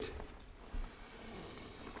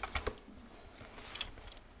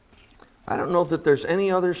I don't know that there's any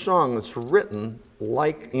other song that's written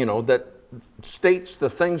like, that states the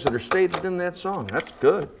things that are stated in that song. That's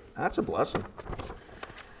good. That's a blessing.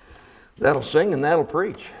 That'll sing and that'll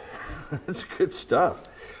preach. That's good stuff.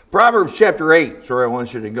 Proverbs chapter 8 is where I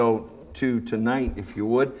want you to go to tonight, if you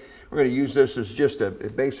would. We're going to use this as just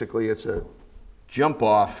basically it's a jump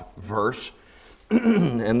off verse,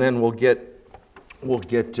 and then we'll get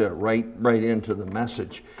right into the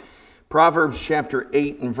message. Proverbs chapter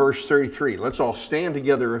 8 and verse 33. Let's all stand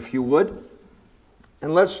together, if you would.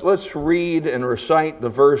 And let's read and recite the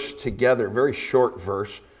verse together. Very short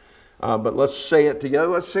verse, but let's say it together.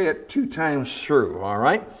 Let's say it 2 times through, all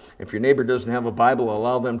right? If your neighbor doesn't have a Bible,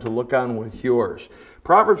 allow them to look on with yours.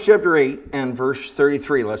 Proverbs chapter 8 and verse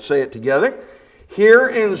 33. Let's say it together. Hear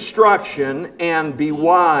instruction and be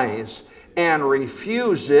wise, and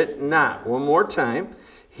refuse it not. One more time.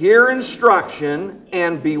 Hear instruction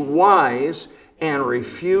and be wise, and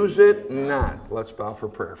refuse it not. Let's bow for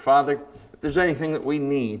prayer. Father, if there's anything that we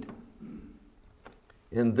need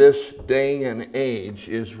in this day and age,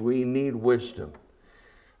 is we need wisdom.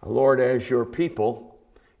 Lord, as your people,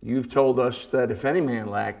 you've told us that if any man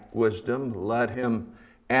lack wisdom, let him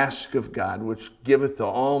ask of God, which giveth to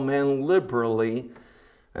all men liberally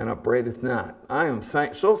and upbraideth not. I am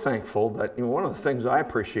so thankful that one of the things I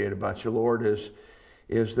appreciate about you, Lord, is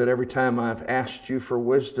that every time I've asked you for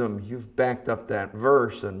wisdom, you've backed up that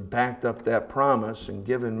verse and backed up that promise and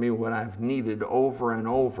given me what I've needed over and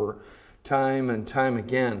over, time and time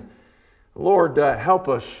again. Lord, help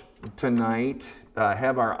us tonight,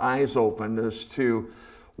 have our eyes opened as to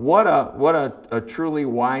what a truly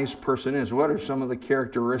wise person is. What are some of the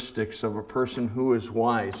characteristics of a person who is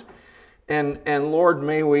wise? And Lord,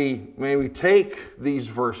 may we take these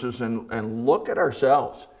verses and look at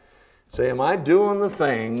ourselves. Say, am I doing the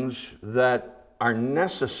things that are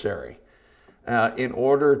necessary in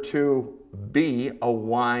order to be a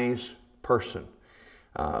wise person?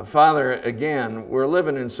 Father, again, we're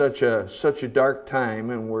living in such a dark time,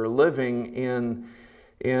 and we're living in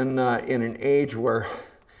an age where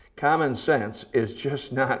common sense is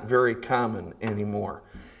just not very common anymore.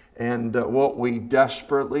 And what we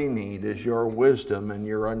desperately need is your wisdom and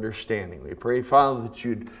your understanding. We pray, Father, that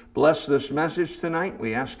you'd bless this message tonight.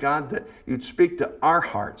 We ask, God, that you'd speak to our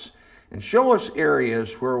hearts and show us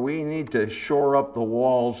areas where we need to shore up the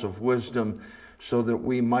walls of wisdom so that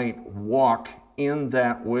we might walk in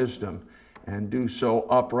that wisdom and do so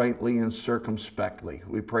uprightly and circumspectly.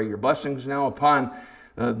 We pray your blessings now upon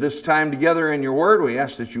this time together in your word. We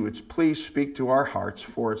ask that you would please speak to our hearts,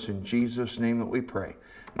 for it's in Jesus' name that we pray.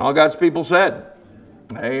 And all God's people said,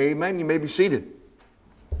 amen. You may be seated.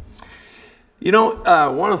 One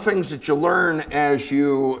of the things that you learn as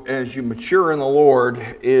you mature in the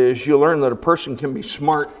Lord is you learn that a person can be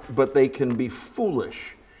smart, but they can be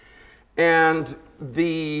foolish. And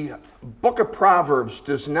the book of Proverbs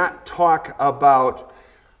does not talk about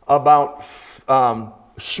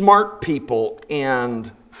smart people and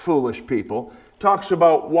foolish people. It talks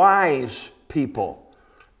about wise people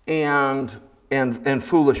and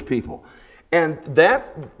foolish people. And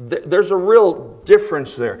there's a real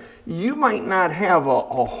difference there. You might not have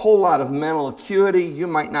a whole lot of mental acuity. You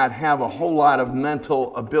might not have a whole lot of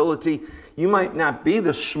mental ability. You might not be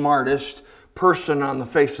the smartest person on the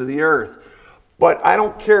face of the earth. But I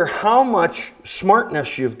don't care how much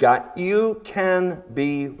smartness you've got, you can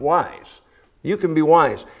be wise. You can be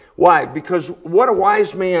wise. Why? Because what a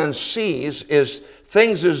wise man sees is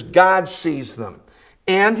things as God sees them.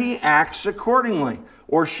 And he acts accordingly,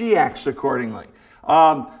 or she acts accordingly.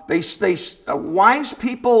 Wise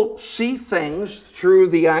people see things through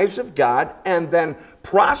the eyes of God and then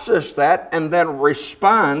process that and then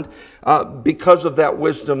respond because of that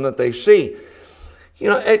wisdom that they see.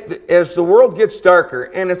 As the world gets darker,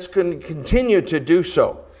 and it's going to continue to do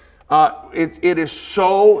so, it is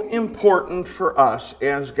so important for us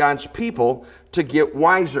as God's people to get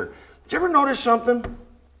wiser. Did you ever notice something?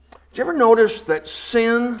 Did you ever notice that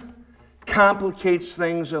sin complicates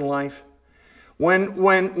things in life?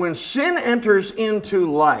 When sin enters into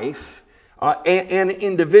life, an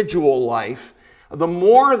individual life, the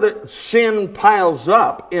more that sin piles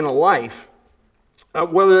up in a life,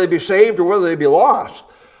 whether they be saved or whether they be lost,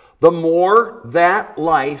 the more that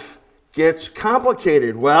life gets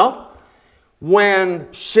complicated. Well,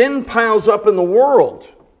 when sin piles up in the world,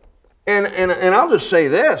 and I'll just say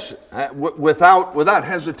this without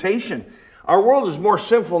hesitation, our world is more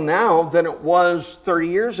sinful now than it was 30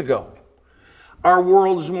 years ago. Our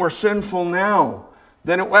world is more sinful now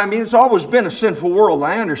than it's always been a sinful world.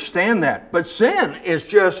 I understand that. But sin is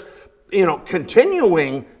just,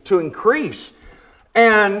 continuing to increase.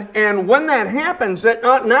 And when that happens, that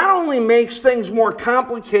not only makes things more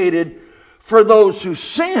complicated for those who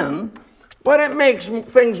sin, but it makes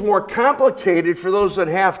things more complicated for those that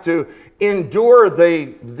have to endure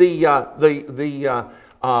the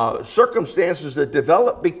circumstances that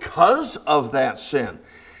develop because of that sin.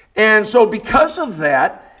 And so because of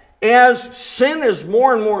that, as sin is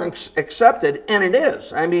more and more accepted, and it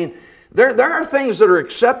is, I mean, there are things that are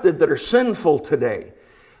accepted that are sinful today,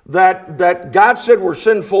 that God said were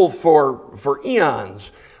sinful for eons.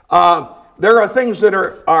 There are things that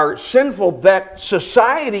are sinful that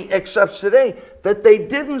society accepts today that they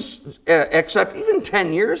didn't accept even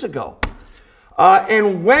 10 years ago.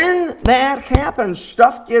 And when that happens,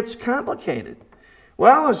 stuff gets complicated.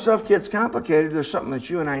 Well, as stuff gets complicated, there's something that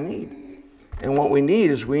you and I need. And what we need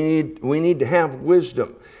is we need to have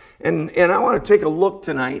wisdom. And I want to take a look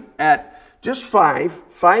tonight at just five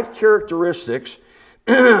characteristics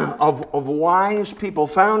of wise people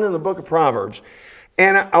found in the book of Proverbs.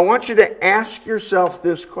 And I want you to ask yourself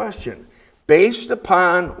this question. Based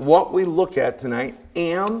upon what we look at tonight,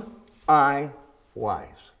 am I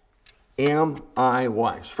wise? Am I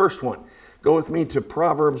wise? First one, go with me to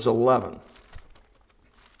Proverbs 11.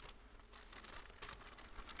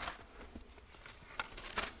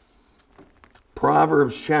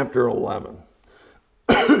 Proverbs chapter 11.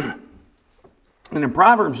 And in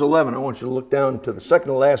Proverbs 11, I want you to look down to the second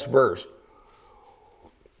to last verse.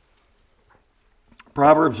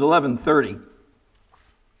 Proverbs 11:30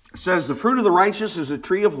 says, "The fruit of the righteous is a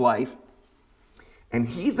tree of life, and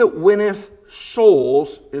he that winneth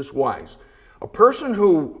souls is wise." A person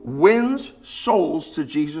who wins souls to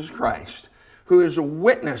Jesus Christ, who is a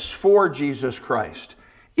witness for Jesus Christ,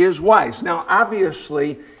 is wise. Now,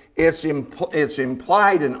 obviously, it's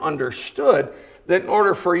implied and understood that in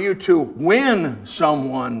order for you to win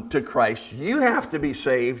someone to Christ, you have to be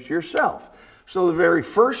saved yourself. So the very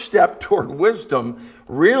first step toward wisdom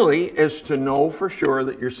really is to know for sure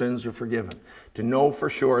that your sins are forgiven, to know for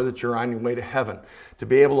sure that you're on your way to heaven, to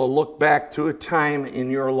be able to look back to a time in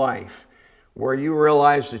your life where you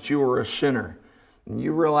realized that you were a sinner, and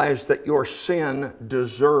you realized that your sin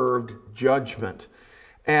deserved judgment,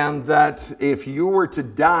 and that if you were to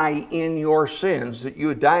die in your sins, that you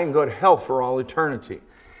would die and go to hell for all eternity.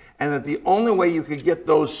 And that the only way you could get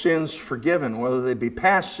those sins forgiven, whether they be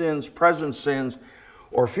past sins, present sins,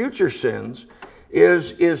 or future sins,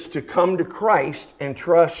 is to come to Christ and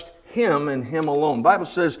trust Him and Him alone. The Bible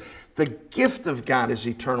says the gift of God is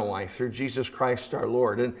eternal life through Jesus Christ our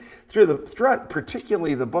Lord. And throughout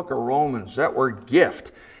particularly the book of Romans, that word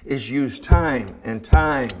gift is used time and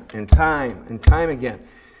time and time and time again.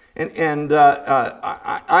 And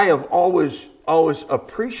I have always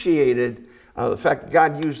appreciated the fact that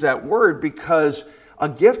God used that word, because a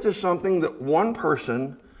gift is something that one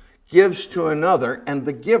person gives to another, and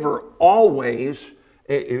the giver always,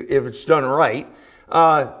 if it's done right,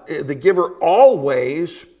 the giver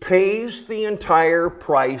always pays the entire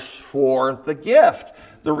price for the gift.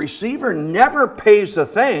 The receiver never pays a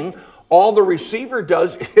thing. All the receiver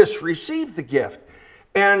does is receive the gift.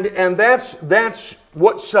 And that's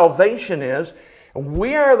what salvation is.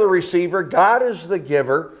 We are the receiver, God is the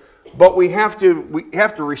giver, but we have to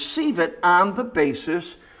receive it on the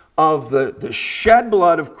basis of the shed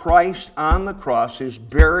blood of Christ on the cross, His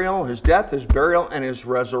burial, His death, His burial, and His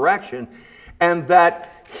resurrection, and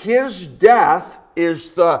that His death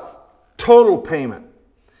is the total payment.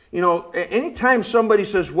 You know, anytime somebody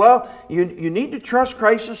says, well, you need to trust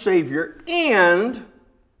Christ as Savior, and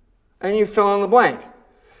you fill in the blank,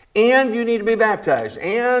 and you need to be baptized,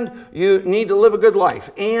 and you need to live a good life,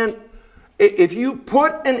 and if you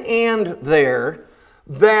put an "and" there,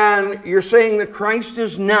 then you're saying that Christ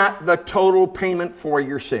is not the total payment for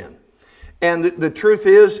your sin. And the truth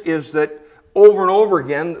is that over and over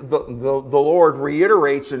again, the Lord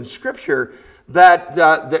reiterates in Scripture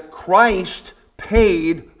that Christ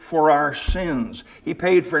paid for our sins. He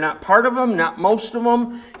paid for not part of them, not most of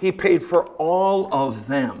them. He paid for all of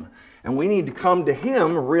them. And we need to come to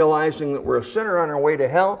Him realizing that we're a sinner on our way to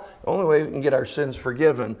hell. The only way we can get our sins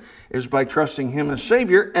forgiven is by trusting Him as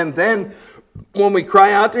Savior. And then when we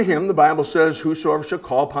cry out to Him, the Bible says, whosoever shall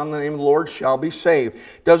call upon the name of the Lord shall be saved.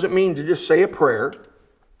 Doesn't mean to just say a prayer.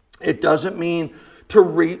 It doesn't mean to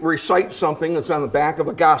recite something that's on the back of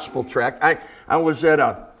a gospel tract. I was at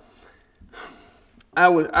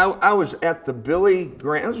the Billy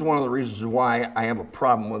Graham. This is one of the reasons why I have a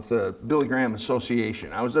problem with the Billy Graham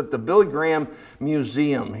Association. I was at the Billy Graham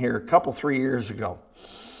Museum here a 3 years ago.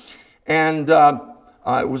 And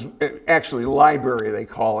it was actually a library, they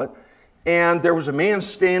call it. And there was a man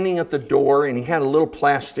standing at the door, and he had a little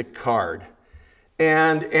plastic card.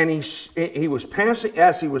 And he was passing,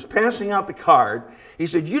 as he was passing out the card, he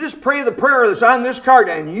said, you just pray the prayer that's on this card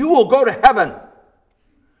and you will go to heaven.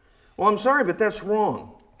 Well, I'm sorry, but that's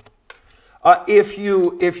wrong. If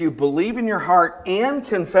you believe in your heart and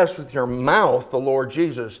confess with your mouth the Lord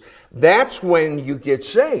Jesus, that's when you get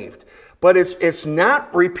saved. But it's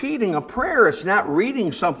not repeating a prayer. It's not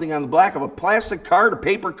reading something on the back of a plastic card, a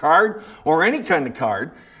paper card, or any kind of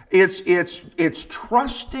card. It's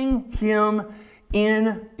trusting Him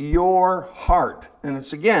in your heart. And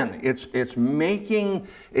it's making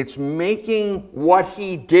what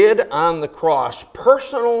He did on the cross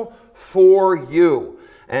personal for you.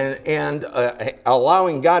 And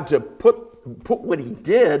allowing God to put what He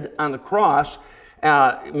did on the cross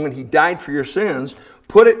when He died for your sins,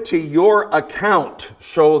 put it to your account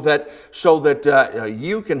so that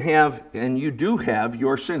you can have, and you do have,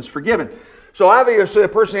 your sins forgiven. So obviously a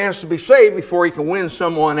person has to be saved before he can win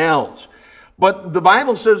someone else. But the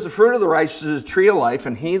Bible says the fruit of the righteous is a tree of life,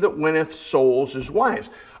 and he that winneth souls is wise.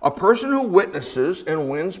 A person who witnesses and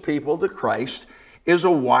wins people to Christ is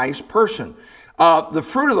a wise person. The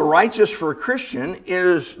fruit of the righteous for a Christian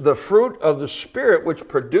is the fruit of the Spirit, which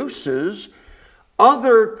produces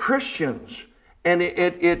other Christians. And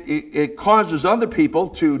it causes other people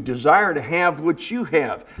to desire to have what you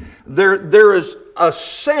have. There is a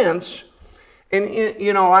sense, and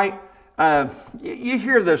you know, you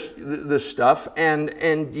hear this stuff,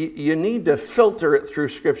 and you need to filter it through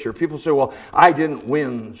Scripture. People say, well, I didn't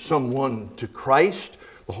win someone to Christ.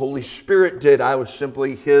 The Holy Spirit did. I was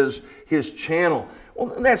simply His channel.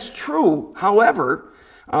 Well, that's true. However,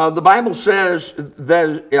 the Bible says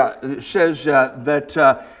that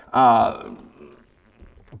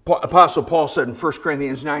Apostle Paul said in 1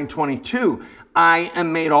 Corinthians 9:22, I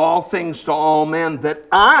am made all things to all men, that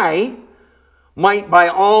I might by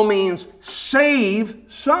all means save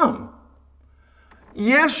some.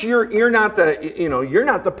 Yes, you're not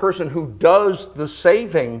the person who does the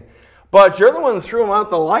saving, but you're the one that threw them out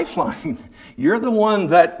the lifeline. You're the one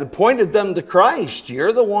that pointed them to Christ.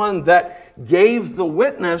 You're the one that gave the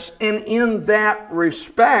witness, and in that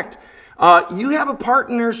respect, you have a part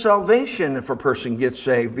in their salvation if a person gets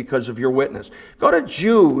saved because of your witness. Go to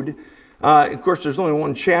Jude. Of course, there's only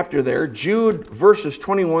one chapter there. Jude, verses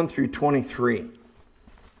 21 through 23.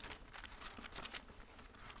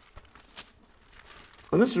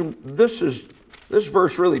 And this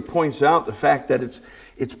verse really points out the fact that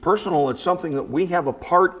it's personal. It's something that we have a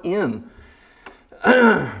part in.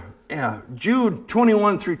 Jude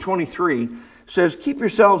 21 through 23 says, keep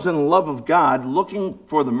yourselves in the love of God, looking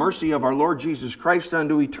for the mercy of our Lord Jesus Christ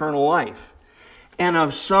unto eternal life. And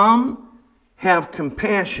of some have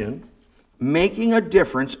compassion, making a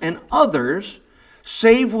difference, and others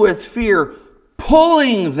save with fear,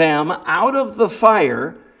 pulling them out of the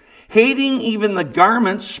fire, hating even the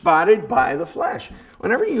garments spotted by the flesh.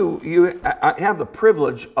 Whenever you have the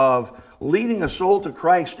privilege of leading a soul to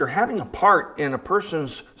Christ or having a part in a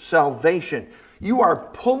person's salvation, you are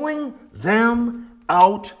pulling them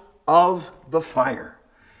out of the fire.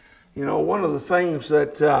 You know, one of the things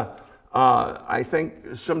that I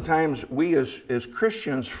think sometimes we as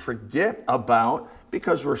Christians forget about,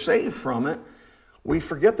 because we're saved from it, we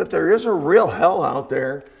forget that there is a real hell out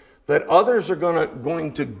there that others are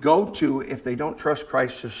going to go to if they don't trust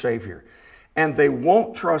Christ as Savior. And they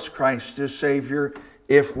won't trust Christ as Savior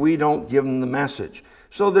if we don't give them the message.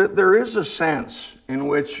 So there is a sense in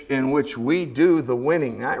which we do the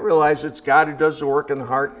winning. I realize it's God who does the work in the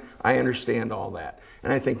heart. I understand all that.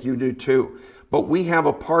 And I think you do too. But we have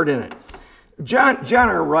a part in it. John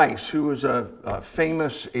R. Rice, who was a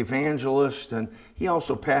famous evangelist, and he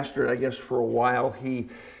also pastored, I guess, for a while. He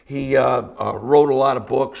wrote a lot of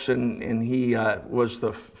books, and he was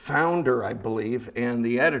the founder, I believe, and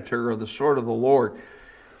the editor of the Sword of the Lord.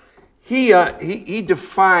 He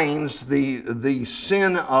defines the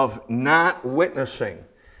sin of not witnessing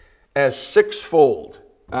as sixfold.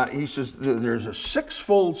 He says there's a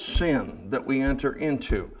sixfold sin that we enter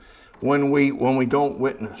into when we don't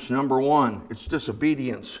witness. Number one, it's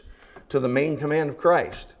disobedience to the main command of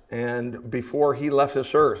Christ. And before He left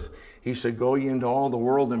this earth, He said, go ye into all the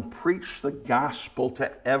world and preach the gospel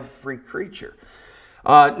to every creature.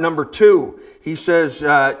 Number two, he says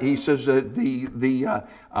that the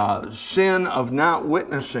sin of not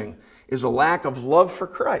witnessing is a lack of love for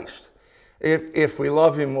Christ. If we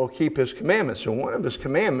love Him, we'll keep His commandments. And one of His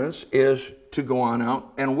commandments is to go on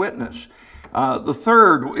out and witness. The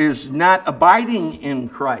third is not abiding in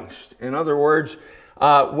Christ. In other words,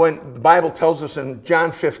 when the Bible tells us in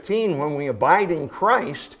John 15, when we abide in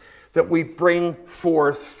Christ, that we bring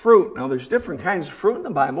forth fruit. Now, there's different kinds of fruit in the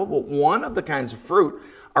Bible, but one of the kinds of fruit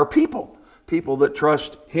are people. people that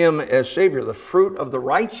trust him as Savior. The fruit of the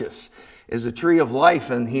righteous is a tree of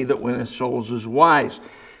life, and he that winneth souls is wise.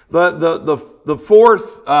 The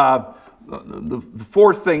fourth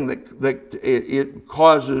thing that it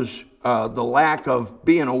causes the lack of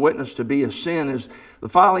being a witness to be a sin is the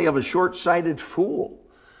folly of a short-sighted fool.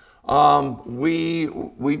 We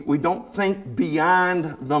don't think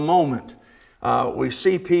beyond the moment. We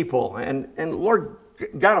see people, and Lord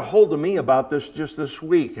got a hold of me about this just this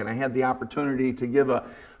week, and I had the opportunity to give a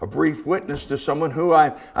brief witness to someone who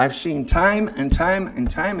I've seen time and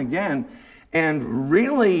time again, and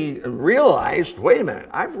really realized, wait a minute,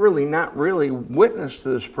 I've really not really witnessed to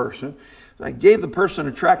this person. I gave the person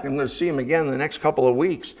a tract. I'm going to see him again in the next couple of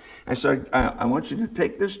weeks. I said, I want you to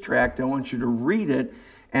take this tract. I want you to read it.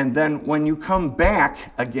 And then when you come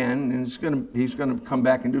back again, and he's going to come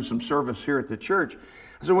back and do some service here at the church.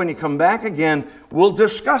 So when you come back again, we'll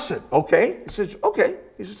discuss it. Okay? He says, okay.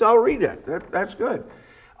 He says, I'll read it. That's good.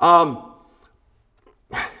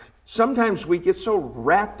 Sometimes we get so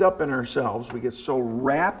wrapped up in ourselves. We get so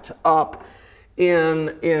wrapped up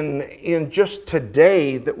in just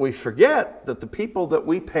today that we forget that the people that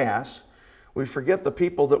we pass, we forget the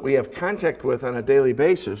people that we have contact with on a daily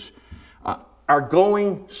basis, are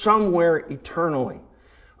going somewhere eternally.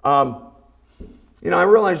 I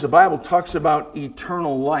realize the Bible talks about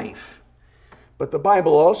eternal life, but the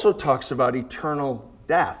Bible also talks about eternal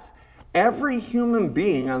death. Every human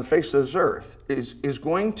being on the face of this earth is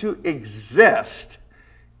going to exist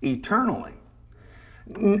eternally.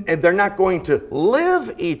 They're not going to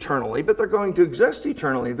live eternally, but they're going to exist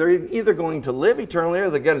eternally. They're either going to live eternally or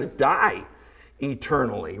they're going to die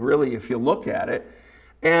eternally, really, if you look at it.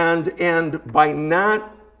 And by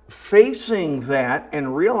not facing that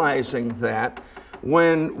and realizing that,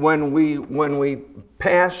 when we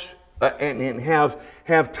pass and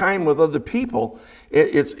have time with other people,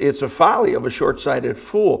 it's a folly of a short-sighted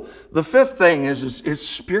fool. The fifth thing is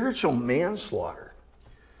spiritual manslaughter.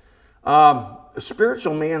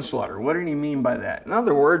 Spiritual manslaughter. What do you mean by that? In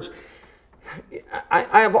other words,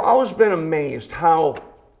 I have always been amazed how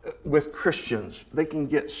with Christians they can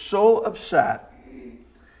get so upset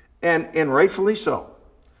and rightfully so,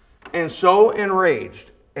 and so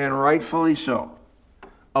enraged and rightfully so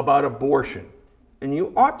about abortion. And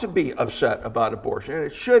you ought to be upset about abortion. And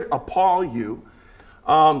it should appall you.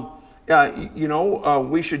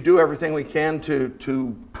 We should do everything we can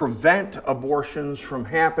to prevent abortions from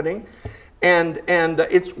happening. And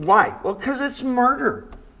it's why? Well, because it's murder,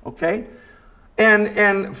 okay?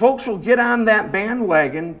 And folks will get on that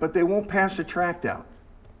bandwagon, but they won't pass a tract out.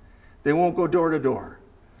 They won't go door to door.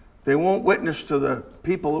 They won't witness to the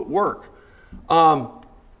people at work.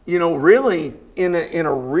 Really, in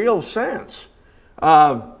a real sense,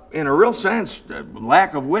 lack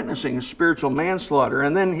of witnessing is spiritual manslaughter.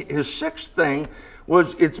 And then his sixth thing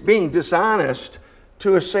was it's being dishonest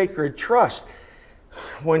to a sacred trust.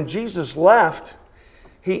 When Jesus left,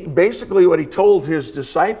 what he told his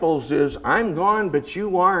disciples is, I'm gone, but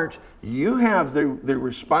you aren't. You have the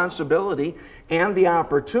responsibility and the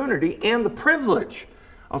opportunity and the privilege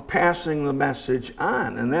of passing the message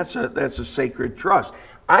on. And that's a sacred trust.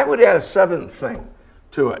 I would add a seventh thing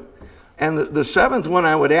to it. And the seventh one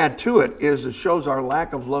I would add to it is it shows our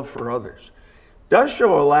lack of love for others. It does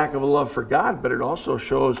show a lack of love for God, but it also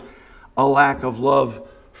shows a lack of love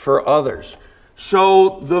for others.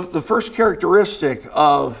 So the first characteristic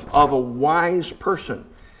of a wise person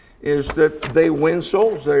is that they win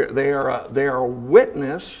souls. They are a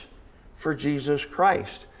witness for Jesus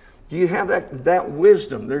Christ. Do you have that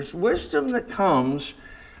wisdom? There's wisdom that comes.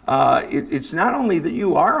 It's not only that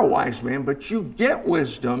you are a wise man, but you get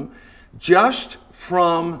wisdom just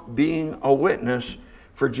from being a witness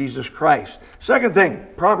for Jesus Christ. Second thing,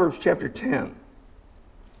 Proverbs chapter 10.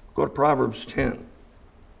 Go to Proverbs 10.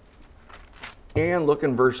 And look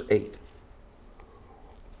in verse 8.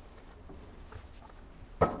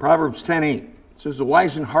 Proverbs 10:8. It says, the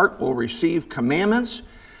wise in heart will receive commandments,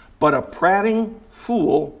 but a prating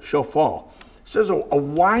fool shall fall. It says a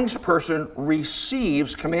wise person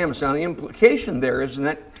receives commandments. Now the implication there is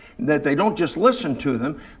that they don't just listen to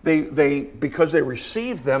them. They because they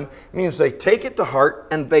receive them means they take it to heart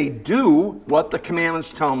and they do what the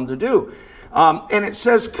commandments tell them to do. And it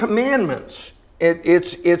says commandments.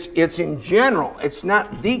 It's in general. It's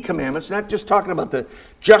not the commandments. It's not just talking about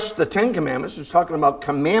just the 10 commandments. It's talking about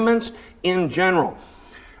commandments in general.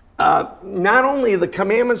 Not only the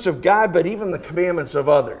commandments of God, but even the commandments of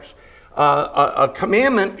others. A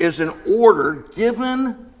commandment is an order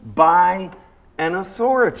given by an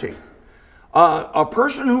authority. A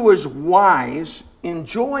person who is wise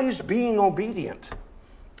enjoys being obedient.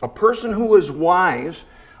 A person who is wise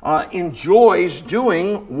enjoys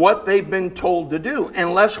doing what they've been told to do,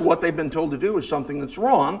 unless what they've been told to do is something that's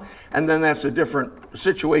wrong, and then that's a different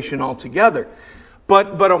situation altogether.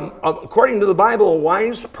 But according to the Bible, a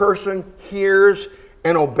wise person hears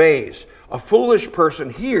and obeys. A foolish person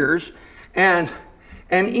hears and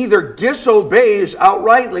either disobeys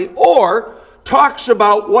outrightly or talks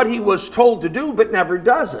about what he was told to do but never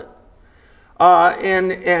does it.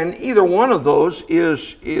 And either one of those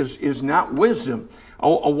is not wisdom.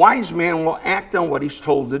 A wise man will act on what he's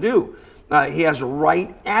told to do. He has a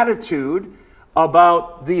right attitude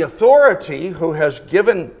about the authority who has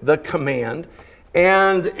given the command,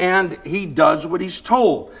 and he does what he's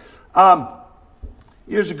told.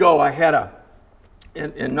 Years ago, I had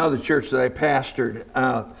in another church that I pastored.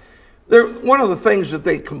 One of the things that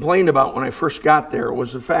they complained about when I first got there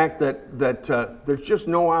was the fact that there's just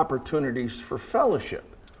no opportunities for fellowship.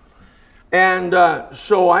 And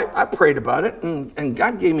so I prayed about it, and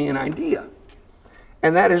God gave me an idea.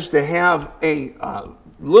 And that is to have a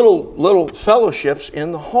little fellowships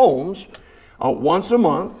in the homes once a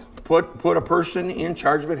month, put a person in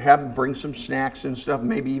charge of it, have them bring some snacks and stuff,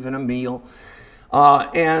 maybe even a meal,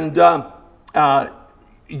 and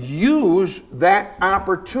use that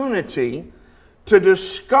opportunity to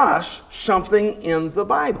discuss something in the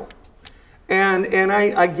Bible. And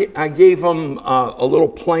I gave them a little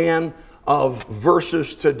plan of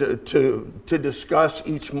verses to discuss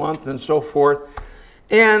each month and so forth.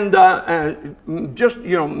 And just,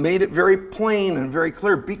 made it very plain and very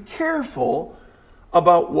clear. Be careful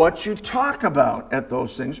about what you talk about at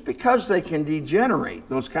those things, because they can degenerate.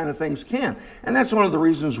 Those kind of things can. And that's one of the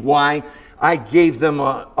reasons why I gave them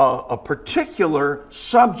a particular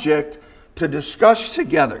subject to discuss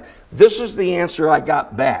together. This is the answer I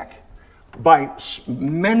got back by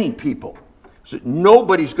many people. So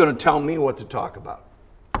nobody's going to tell me what to talk about.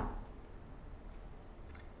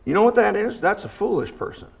 You know what that is? That's a foolish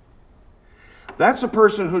person. That's a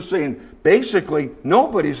person who's saying, basically,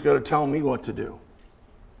 nobody's going to tell me what to do.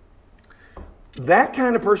 That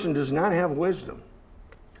kind of person does not have wisdom.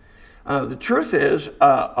 The truth is,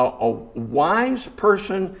 a wise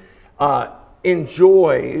person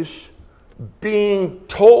enjoys being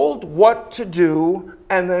told what to do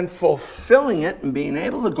and then fulfilling it and being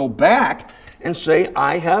able to go back and say,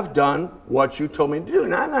 I have done what you told me to do.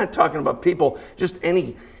 And I'm not talking about people, just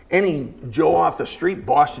any Joe off the street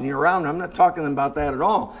bossing you around. I'm not talking about that at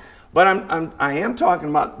all. But I am talking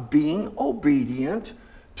about being obedient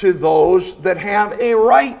to those that have a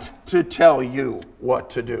right to tell you what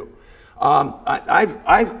to do.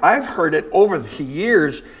 I've heard it over the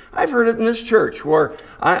years. I've heard it in this church where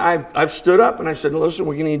I've stood up and I said, listen,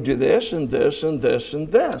 we're going to do this and this and this and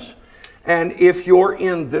this. And if you're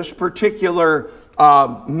in this particular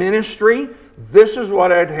ministry, this is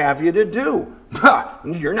what I'd have you to do.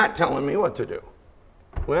 You're not telling me what to do.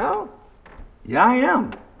 Well, yeah, I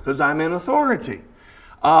am, because I'm in authority.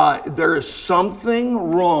 There is something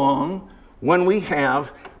wrong when we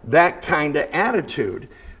have that kind of attitude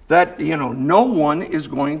that, no one is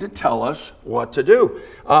going to tell us what to do.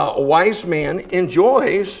 A wise man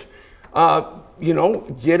enjoys,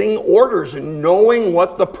 getting orders and knowing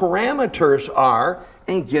what the parameters are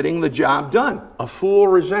and getting the job done. A fool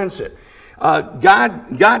resents it.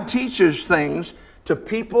 God teaches things to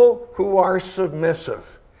people who are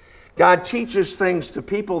submissive. God teaches things to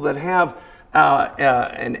people that have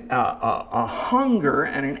a hunger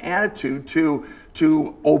and an attitude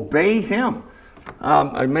to obey Him.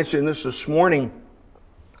 I mentioned this morning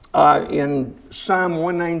in Psalm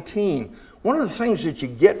 119. One of the things that you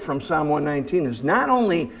get from Psalm 119 is not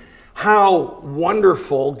only how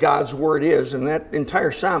wonderful God's Word is, and that entire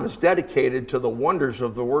psalm is dedicated to the wonders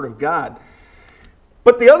of the Word of God,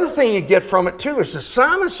 but the other thing you get from it too is the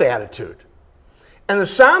psalmist's attitude. And the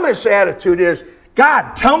psalmist's attitude is,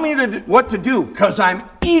 God, tell me what to do, because I'm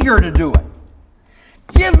eager to do it.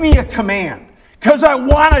 Give me a command, because I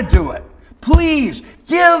want to do it. Please,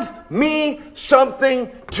 give me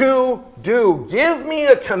something to do. Give me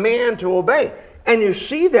a command to obey. And you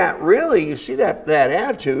see that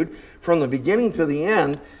attitude from the beginning to the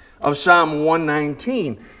end of Psalm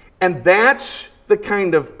 119. And that's the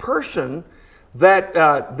kind of person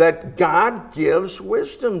that God gives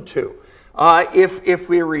wisdom to. If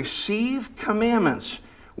we receive commandments,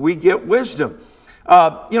 we get wisdom.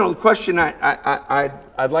 The question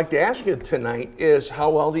I'd like to ask you tonight is, how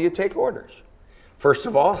well do you take orders? First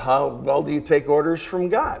of all, how well do you take orders from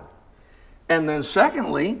God? And then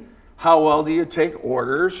secondly, how well do you take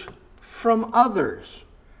orders from others?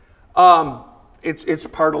 It's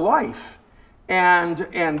part of life. And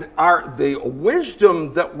the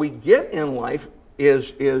wisdom that we get in life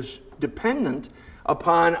is dependent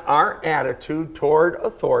upon our attitude toward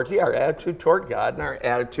authority, our attitude toward God, and our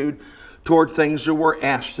attitude toward things that we're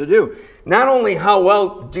asked to do. Not only how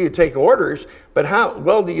well do you take orders, but how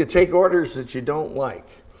well do you take orders that you don't like.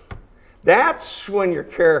 That's when your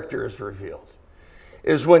character is revealed.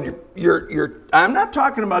 Is when I'm not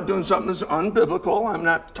talking about doing something that's unbiblical. I'm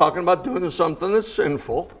not talking about doing something that's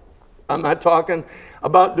sinful. I'm not talking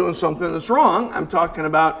about doing something that's wrong. I'm talking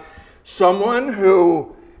about someone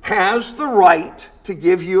who has the right to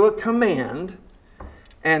give you a command.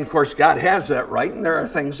 And of course, God has that right. And there are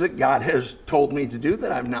things that God has told me to do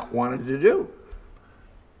that I've not wanted to do.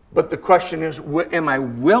 But the question is, am I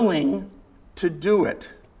willing to do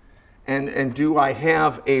it? And do I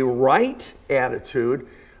have a right attitude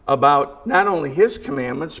about not only his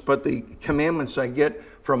commandments, but the commandments I get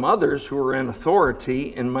from others who are in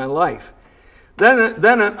authority in my life? Then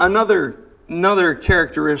another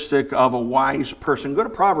characteristic of a wise person. Go to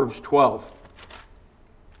Proverbs 12.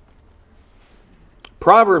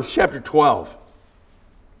 Proverbs chapter 12.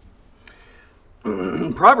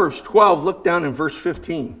 Proverbs 12, look down in verse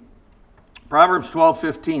 15. Proverbs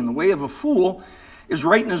 12:15. The way of a fool is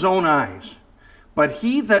right in his own eyes, but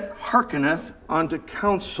he that hearkeneth unto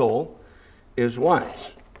counsel is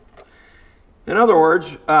wise. In other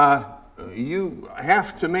words, you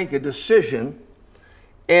have to make a decision,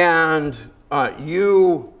 and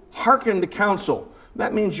you hearken to counsel.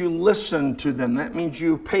 That means you listen to them. That means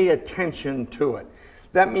you pay attention to it.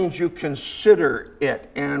 That means you consider it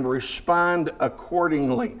and respond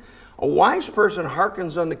accordingly. A wise person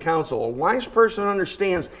hearkens unto counsel. A wise person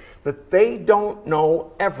understands that they don't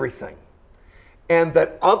know everything, and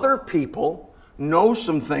that other people know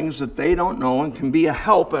some things that they don't know and can be a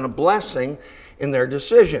help and a blessing in their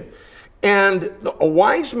decision. And a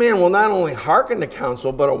wise man will not only hearken to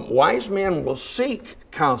counsel, but a wise man will seek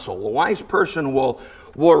counsel. A wise person will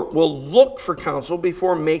look for counsel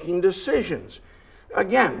before making decisions.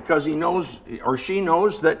 Again, because he knows or she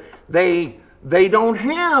knows that they don't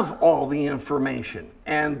have all the information,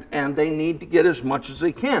 and they need to get as much as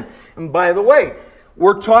they can. And by the way,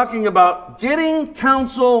 we're talking about getting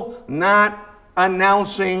counsel, not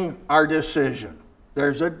announcing our decision.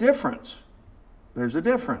 There's a difference. There's a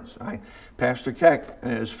difference. Pastor Keck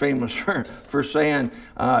is famous for saying,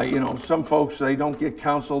 some folks, they don't get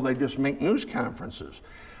counsel, they just make news conferences.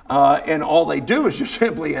 And all they do is just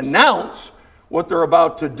simply announce what they're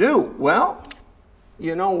about to do. Well,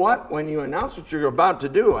 you know what? When you announce what you're about to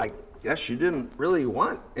do, I guess you didn't really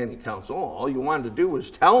want any counsel. All you wanted to do was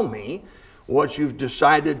tell me what you've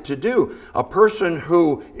decided to do. A person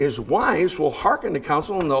who is wise will hearken to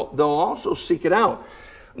counsel, and they'll also seek it out.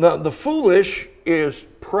 The foolish is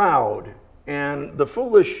proud, and the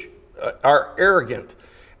foolish are arrogant,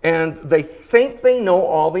 and they think they know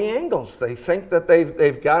all the angles. They think that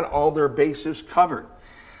they've got all their bases covered.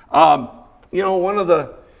 One of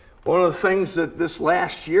the things that this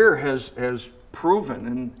last year has proven,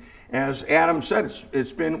 and as Adam said,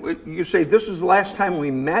 it's been. You say this is the last time we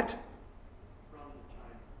met.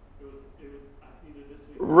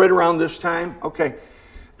 Right around this time, okay.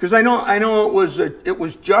 Because I know it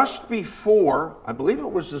was just before. I believe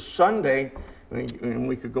it was the Sunday, and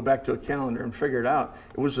we could go back to a calendar and figure it out.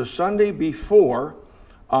 It was the Sunday before.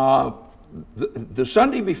 The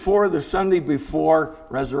Sunday before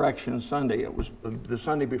Resurrection Sunday. It was the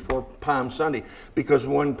Sunday before Palm Sunday, because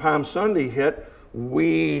when Palm Sunday hit,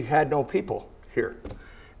 we had no people here,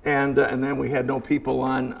 and then we had no people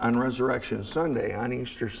on Resurrection Sunday, on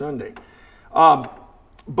Easter Sunday.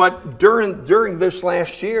 But during this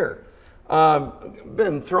last year,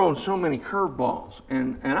 been throwing so many curveballs,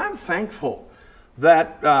 and I'm thankful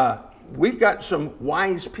that we've got some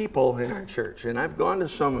wise people in our church, and I've gone to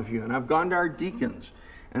some of you, and I've gone to our deacons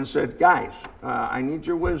and said, guys, I need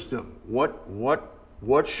your wisdom.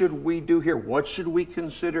 What should we do here? What should we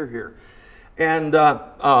consider here? And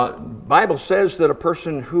Bible says that a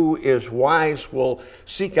person who is wise will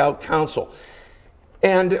seek out counsel.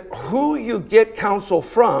 And who you get counsel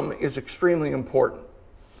from is extremely important.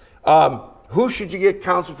 Who should you get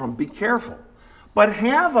counsel from? Be careful. But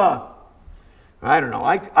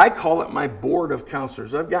I call it my board of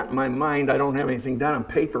counselors. I've got in my mind, I don't have anything down on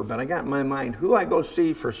paper, but I got in my mind who I go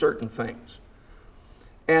see for certain things.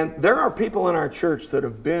 And there are people in our church that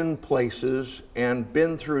have been places and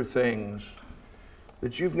been through things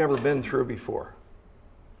that you've never been through before.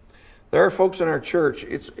 There are folks in our church,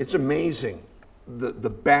 it's amazing. The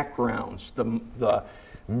backgrounds, the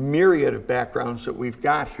myriad of backgrounds that we've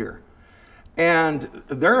got here. And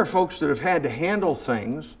there are folks that have had to handle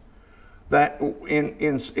things that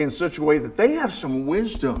in such a way that they have some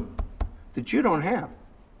wisdom that you don't have.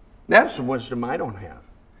 They have some wisdom I don't have.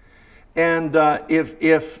 And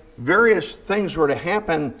if various things were to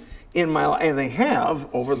happen in my life, and they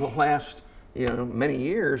have over the last many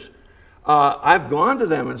years, I've gone to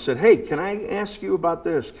them and said, hey, can I ask you about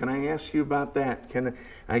this? Can I ask you about that? Can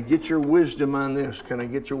I get your wisdom on this? Can I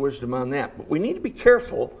get your wisdom on that? But we need to be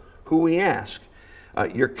careful who we ask.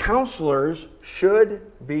 Your counselors should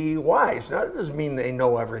be wise. Now, that doesn't mean they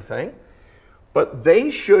know everything, but they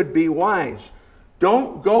should be wise.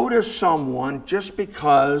 Don't go to someone just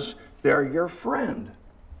because they're your friend.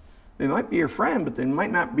 They might be your friend, but they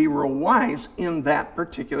might not be real wise in that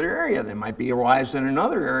particular area. They might be wise in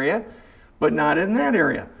another area, but not in that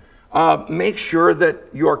area. Make sure that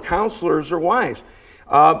your counselors are wise.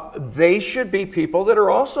 They should be people that are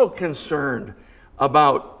also concerned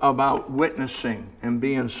about witnessing and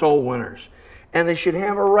being soul winners. And they should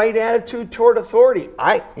have a right attitude toward authority.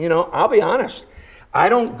 I'll be honest. I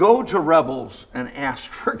don't go to rebels and ask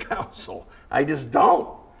for counsel. I just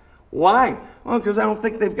don't. Why? Well, because I don't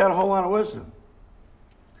think they've got a whole lot of wisdom.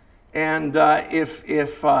 And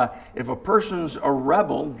if a person's a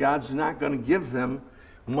rebel, God's not going to give them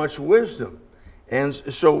much wisdom. And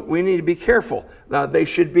so we need to be careful. They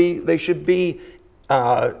should be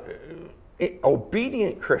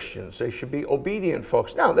obedient Christians. They should be obedient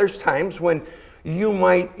folks. Now, there's times when you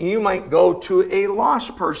might go to a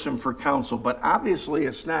lost person for counsel, but obviously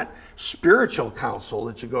it's not spiritual counsel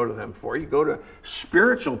that you go to them for. You go to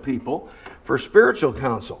spiritual people for spiritual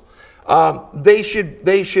counsel. They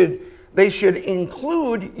should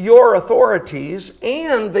include your authorities,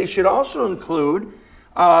 and they should also include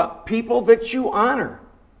people that you honor,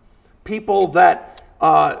 people that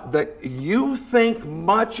you think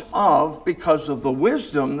much of because of the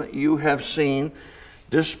wisdom that you have seen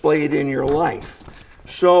displayed in your life.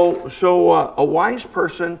 So a wise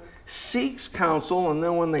person seeks counsel, and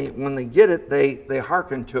then when they get it, they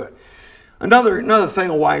hearken to it. Another thing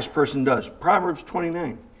a wise person does. Proverbs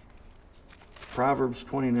 29. Proverbs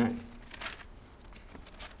 29.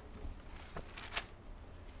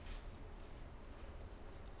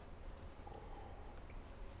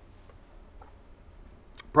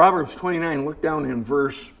 Proverbs 29, look down in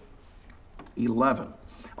verse 11.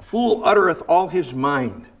 A fool uttereth all his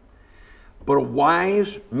mind, but a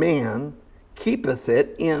wise man keepeth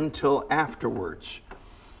it in till afterwards.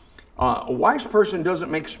 A wise person doesn't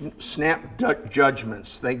make snap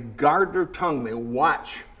judgments. They guard their tongue. They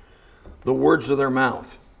watch the words of their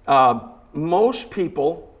mouth. Most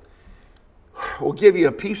people will give you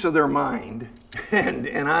a piece of their mind, and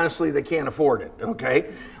honestly, they can't afford it.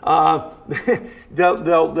 Okay,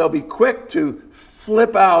 they'll be quick to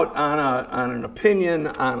flip out on an opinion,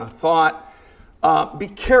 on a thought. Be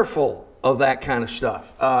careful of that kind of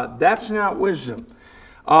stuff. That's not wisdom.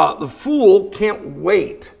 The fool can't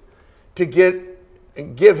wait to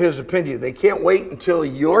give his opinion. They can't wait until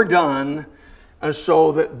you're done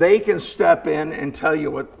so that they can step in and tell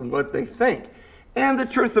you what they think. And the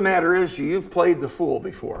truth of the matter is, you've played the fool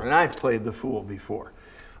before, and I've played the fool before.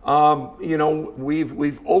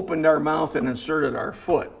 We've opened our mouth and inserted our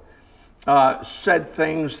foot, said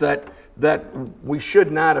things that we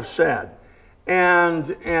should not have said,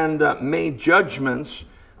 and made judgments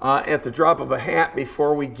at the drop of a hat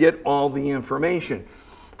before we get all the information.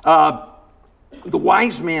 The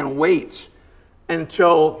wise man waits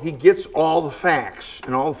until he gets all the facts,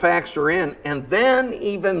 and all the facts are in, and then,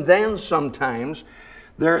 even then, sometimes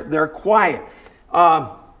they're quiet.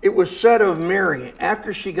 It was said of Mary,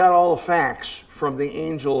 after she got all the facts from the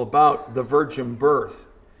angel about the virgin birth,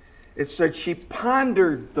 it said she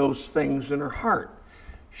pondered those things in her heart.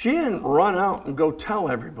 She didn't run out and go tell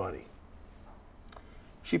everybody.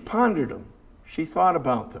 She pondered them. She thought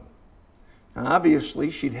about them. Now,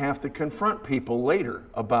 obviously, she'd have to confront people later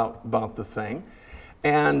about the thing.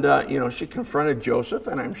 And, she confronted Joseph,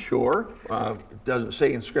 and I'm sure, it doesn't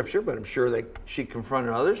say in Scripture, but I'm sure that she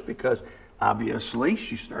confronted others because obviously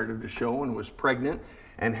she started to show and was pregnant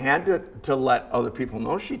and had to let other people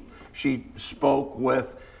know. She spoke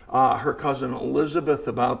with her cousin Elizabeth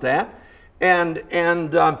about that.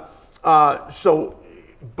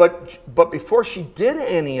 But before she did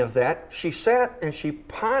any of that, she sat and she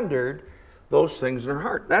pondered those things in her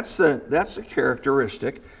heart. That's the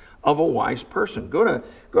characteristic of a wise person. Go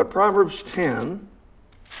to Proverbs 10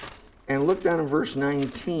 and look down in verse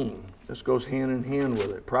 19. This goes hand in hand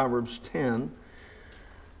with it. Proverbs 10,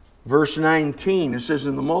 verse 19. It says,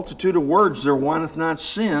 in the multitude of words there wanteth not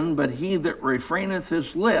sin, but he that refraineth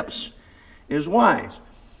his lips is wise.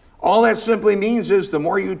 All that simply means is the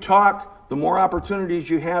more you talk, the more opportunities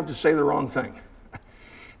you have to say the wrong thing.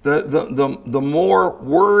 The more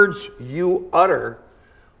words you utter,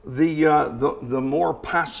 the more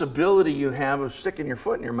possibility you have of sticking your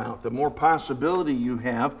foot in your mouth, the more possibility you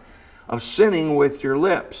have of sinning with your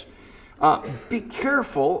lips. Be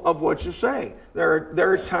careful of what you say. There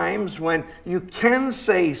are times when you can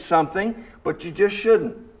say something, but you just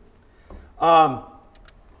shouldn't.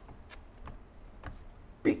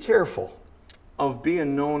 Be careful of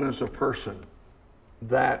being known as a person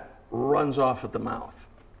that runs off at the mouth.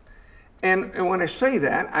 And when I say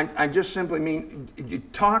that, I just simply mean you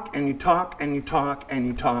talk and you talk and you talk and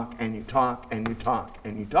you talk and you talk and you talk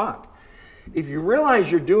and you talk. If you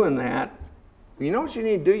realize you're doing that, you know what you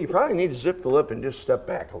need to do? You probably need to zip the lip and just step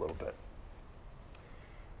back a little bit.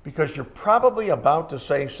 Because you're probably about to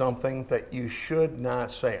say something that you should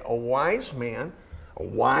not say. A wise man, a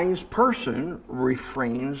wise person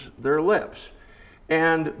refrains their lips.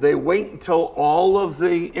 And they wait until all of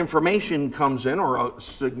the information comes in, or a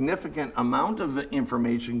significant amount of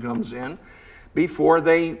information comes in, before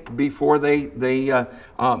they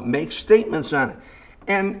make statements on it.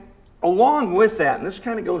 And along with that, and this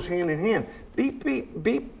kind of goes hand in hand,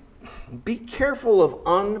 be careful of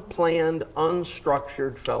unplanned,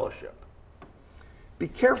 unstructured fellowship. Be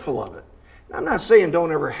careful of it. I'm not saying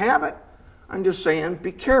don't ever have it. I'm just saying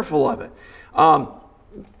be careful of it.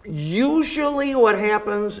 Usually what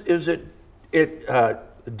happens is it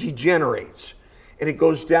degenerates and it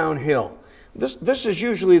goes downhill. This is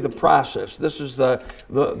usually the process. This is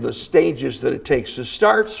the stages that it takes. It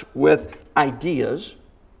starts with ideas,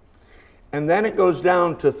 and then it goes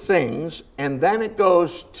down to things, and then it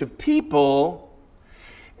goes to people,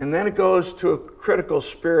 and then it goes to a critical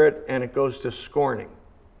spirit, and it goes to scorning.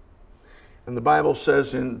 And the Bible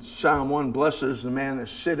says in Psalm 1, "Blessed is the man that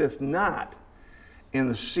sitteth not in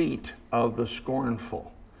the seat of the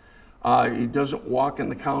scornful." He doesn't walk in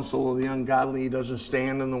the counsel of the ungodly. He doesn't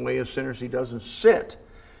stand in the way of sinners. He doesn't sit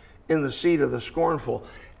in the seat of the scornful.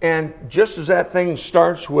 And just as that thing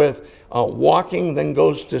starts with walking, then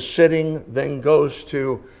goes to sitting, then goes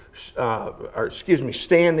to,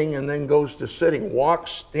 standing, and then goes to sitting. Walk,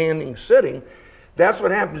 standing, sitting. That's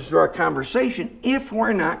what happens to our conversation if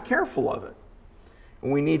we're not careful of it.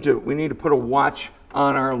 And we need to put a watch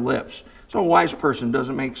on our lips. So a wise person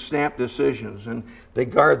doesn't make snap decisions, and they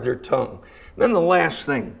guard their tongue. Then the last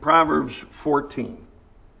thing, Proverbs 14.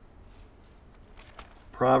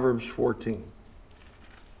 Proverbs 14.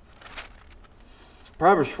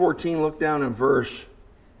 Proverbs 14, look down in verse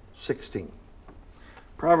 16.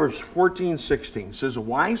 Proverbs 14:16 says, "A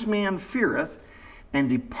wise man feareth and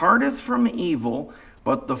departeth from evil,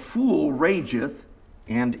 but the fool rageth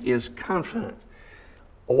and is confident."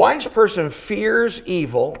 A wise person fears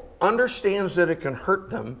evil, understands that it can hurt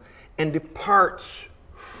them, and departs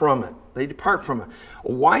from it. They depart from it.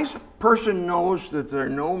 A wise person knows that they're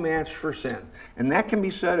no match for sin. And that can be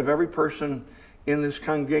said of every person in this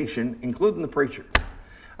congregation, including the preacher.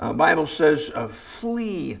 The Bible says,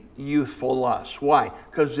 flee youthful lusts. Why?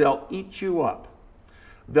 Because they'll eat you up.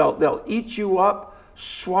 They'll eat you up,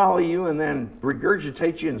 swallow you, and then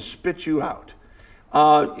regurgitate you and spit you out.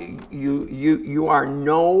 You are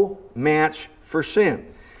no match for sin.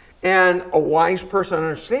 And a wise person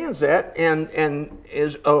understands that and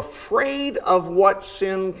is afraid of what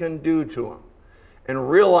sin can do to him and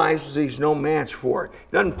realizes he's no match for it.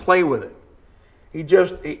 He doesn't play with it.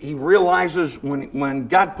 He realizes when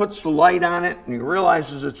God puts the light on it and he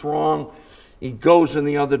realizes it's wrong, he goes in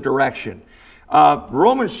the other direction.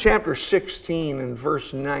 Romans chapter 16 and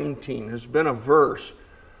verse 19 has been a verse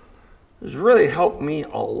that has really helped me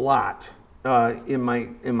a lot in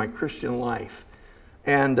my Christian life,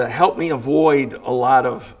 and helped me avoid a lot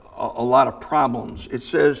of problems. It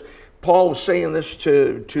says, Paul was saying this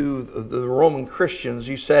to the Roman Christians.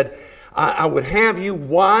 He said, "I would have you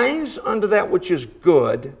wise unto that which is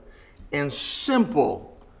good, and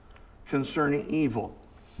simple concerning evil."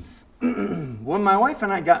 When my wife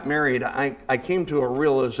and I got married, I came to a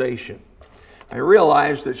realization. I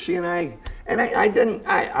realized that she and I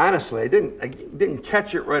honestly didn't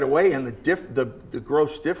catch it right away and the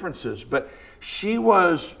gross differences. But she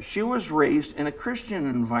was raised in a Christian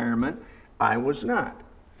environment. I was not.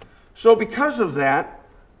 So because of that,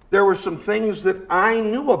 there were some things that I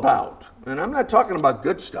knew about, and I'm not talking about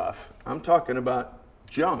good stuff. I'm talking about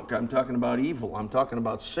junk. I'm talking about evil. I'm talking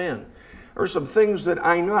about sin. There were some things that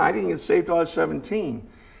I knew. I didn't get saved till I was 17.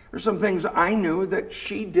 There's some things I knew that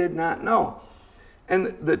she did not know. And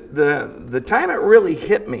the time it really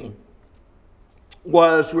hit me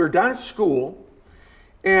was we were down at school,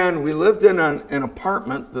 and we lived in an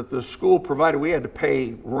apartment that the school provided. We had to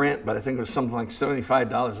pay rent, but I think it was something like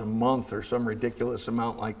 $75 a month or some ridiculous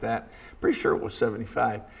amount like that. Pretty sure it was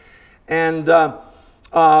 $75. And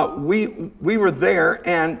we were there,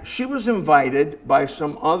 and she was invited by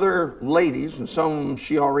some other ladies, and some of them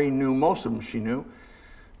she already knew, most of them she knew,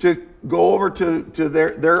 to go over to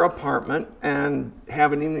their apartment and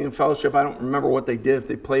have an evening of fellowship. I don't remember what they did, if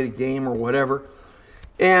they played a game or whatever.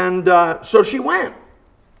 And so she went,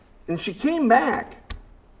 and she came back,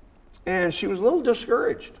 and she was a little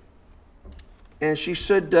discouraged. And she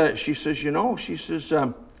said, she says,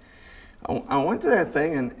 I went to that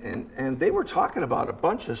thing, and they were talking about a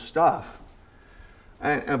bunch of stuff,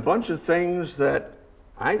 and a bunch of things that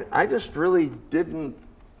I just really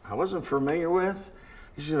I wasn't familiar with.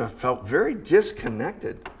 She said, I felt very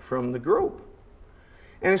disconnected from the group.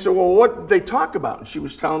 And I said, well, what did they talk about? And she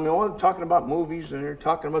was telling me, oh, they're talking about movies, and they're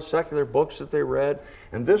talking about secular books that they read,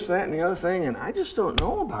 and this, that, and the other thing, and I just don't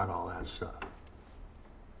know about all that stuff.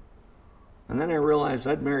 And then I realized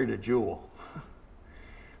I'd married a jewel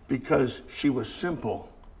because she was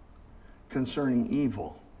simple concerning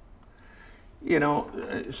evil. You know,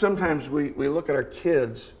 sometimes we look at our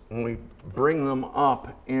kids and we bring them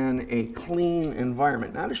up in a clean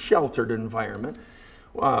environment, not a sheltered environment.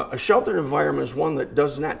 A sheltered environment is one that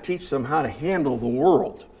does not teach them how to handle the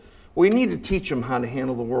world. We need to teach them how to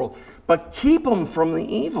handle the world, but keep them from the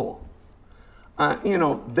evil.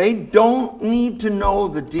 They don't need to know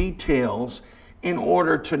the details in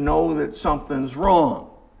order to know that something's wrong.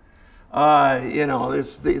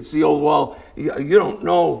 It's the old, well, you don't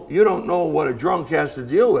know what a drunk has to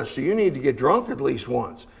deal with, so you need to get drunk at least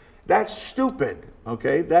once. That's stupid,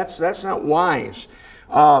 okay? That's not wise.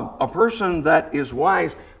 A person that is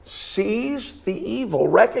wise sees the evil,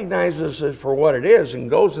 recognizes it for what it is, and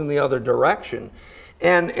goes in the other direction,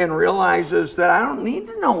 and realizes that I don't need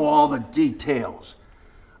to know all the details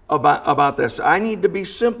about this. I need to be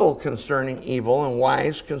simple concerning evil and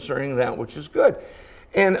wise concerning that which is good.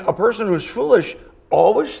 And a person who's foolish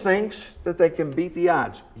always thinks that they can beat the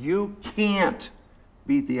odds. You can't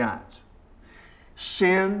beat the odds.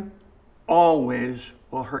 Sin always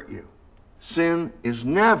will hurt you. Sin is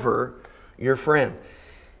never your friend.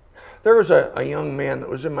 There was a young man that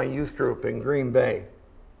was in my youth group in Green Bay.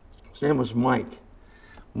 His name was Mike.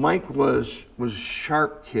 Mike was a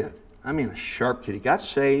sharp kid. I mean, a sharp kid. He got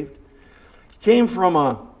saved. He came from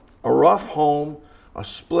a rough home, a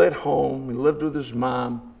split home. He lived with his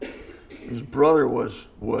mom. His brother was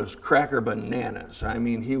cracker bananas. I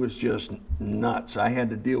mean, he was just nuts. I had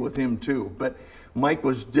to deal with him too. But Mike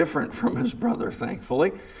was different from his brother,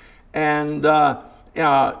 thankfully. And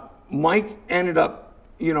Mike ended up,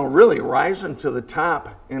 really rising to the top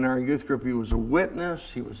in our youth group. He was a witness.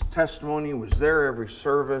 He was testimony. He was there every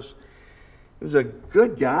service. He was a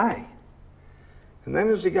good guy. And then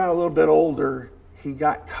as he got a little bit older, he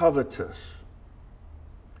got covetous.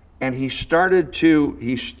 And he started to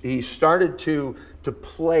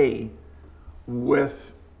play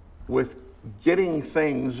with getting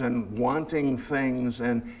things and wanting things,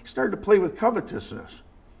 and he started to play with covetousness.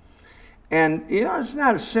 And it's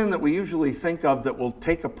not a sin that we usually think of that will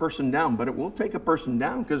take a person down, but it will take a person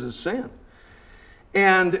down because it's sin.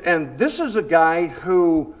 And this is a guy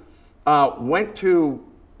who went to,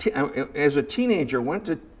 as a teenager, went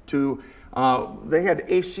to they had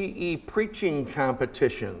ACE preaching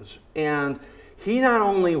competitions. And he not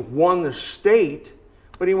only won the state,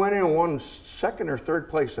 but he went in and won second or third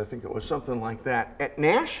place, I think it was, something like that, at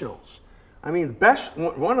nationals. I mean,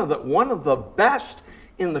 one of the best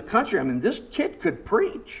in the country. I mean, this kid could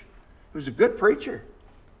preach. He was a good preacher.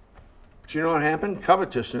 But you know what happened?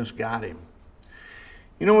 Covetousness got him.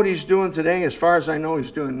 You know what he's doing today? As far as I know,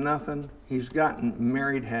 he's doing nothing. He's gotten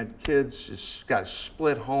married, had kids, he's got a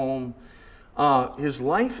split home. His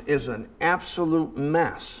life is an absolute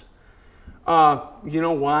mess. You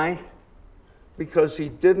know why? Because he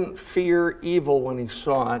didn't fear evil when he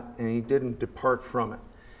saw it, and he didn't depart from it.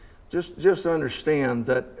 Just understand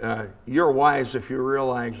that you're wise if you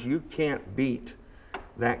realize you can't beat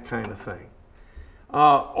that kind of thing.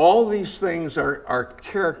 All these things are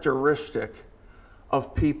characteristic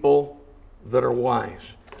of people that are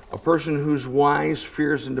wise. A person who's wise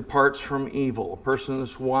fears and departs from evil. A person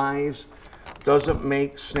that's wise doesn't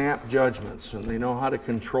make snap judgments, and they know how to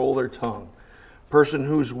control their tongue. A person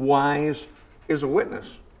who's wise is a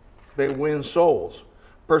witness. They win souls.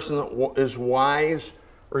 A person that is wise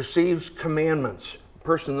receives commandments. A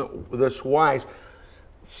person that's wise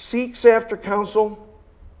seeks after counsel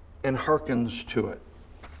and hearkens to it.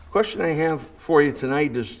 The question I have for you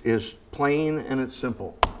tonight is plain and it's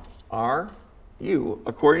simple. Are you,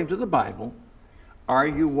 according to the Bible, are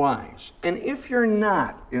you wise? And if you're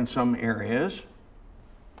not in some areas,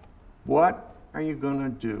 what are you going to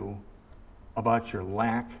do about your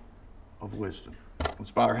lack of wisdom?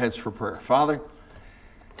 Let's bow our heads for prayer. Father,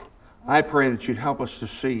 I pray that you'd help us to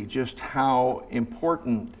see just how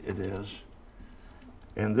important it is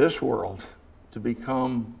in this world to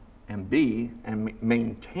become and be and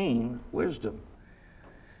maintain wisdom.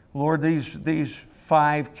 Lord, these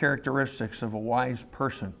 5 characteristics of a wise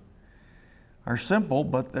person are simple,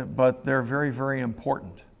 but they're very, very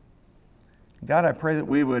important. God, I pray that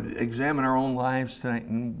we would examine our own lives tonight,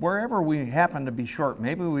 and wherever we happen to be short,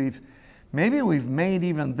 maybe we've made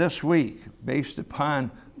even this week, based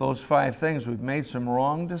upon those 5 things, we've made some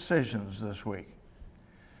wrong decisions this week.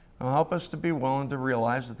 Now help us to be willing to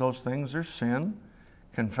realize that those things are sin,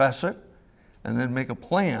 confess it, and then make a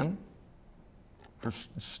plan for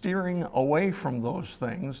steering away from those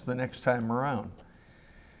things the next time around.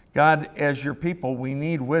 God, as your people, we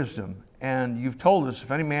need wisdom. And you've told us,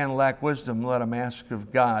 if any man lack wisdom, let him ask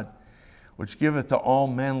of God, which giveth to all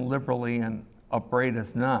men liberally and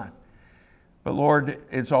upbraideth not. But Lord,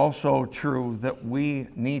 it's also true that we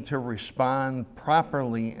need to respond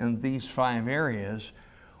properly in these 5 areas,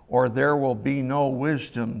 or there will be no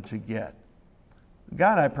wisdom to get.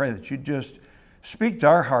 God, I pray that you just speak to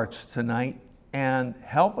our hearts tonight and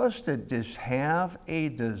help us to just have a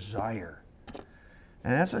desire.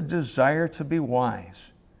 And that's a desire to be wise.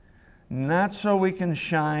 Not so we can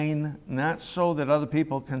shine, not so that other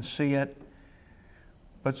people can see it,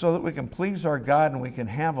 but so that we can please our God and we can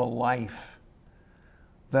have a life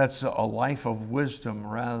that's a life of wisdom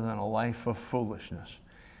rather than a life of foolishness.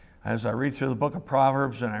 As I read through the book of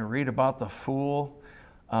Proverbs and I read about the fool,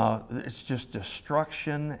 it's just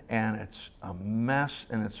destruction and it's a mess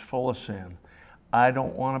and it's full of sin. I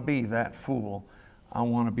don't want to be that fool. I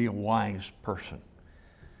want to be a wise person.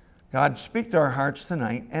 God, speak to our hearts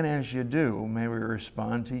tonight, and as you do, may we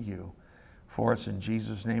respond to you. For it's in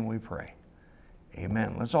Jesus' name we pray.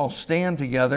 Amen. Let's all stand together.